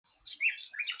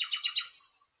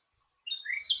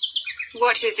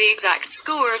What is the exact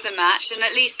score of the match and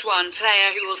at least one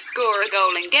player who will score a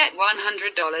goal and get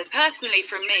 $100 personally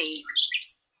from me?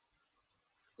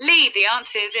 Leave the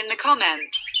answers in the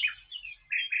comments.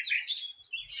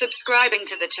 Subscribing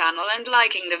to the channel and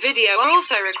liking the video are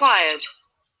also required.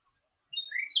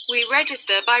 We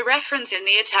register by reference in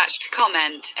the attached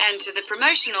comment. Enter the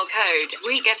promotional code.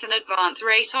 We get an advance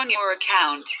rate on your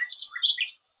account.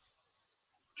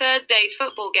 Thursday's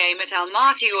football game at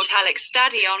Almaty Ortalık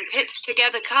Stadion pits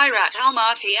together Kairat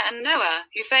Almaty and Noah,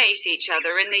 who face each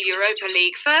other in the Europa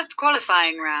League first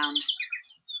qualifying round.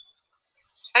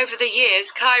 Over the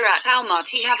years, Kairat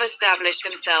Almaty have established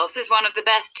themselves as one of the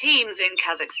best teams in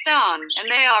Kazakhstan,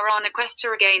 and they are on a quest to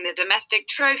regain the domestic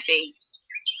trophy.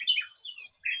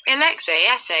 Alexei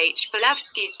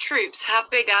Palevsky's troops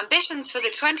have big ambitions for the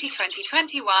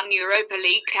 2020-21 Europa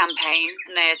League campaign,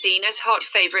 and they are seen as hot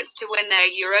favourites to win their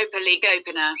Europa League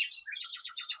opener.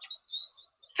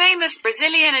 Famous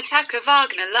Brazilian attacker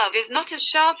Wagner Love is not as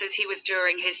sharp as he was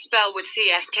during his spell with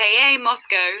CSKA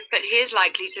Moscow, but he is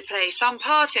likely to play some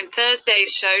part in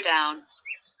Thursday's showdown.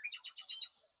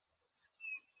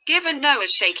 Given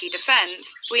Noah's shaky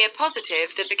defense, we are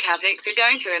positive that the Kazakhs are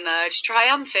going to emerge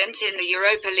triumphant in the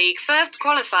Europa League first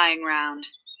qualifying round.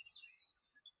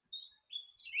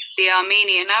 The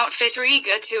Armenian outfit are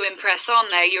eager to impress on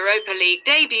their Europa League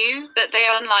debut, but they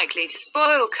are unlikely to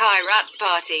spoil Kairat's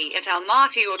party at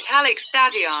Almaty Ortalık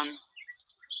Stadion.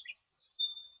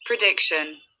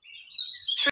 Prediction.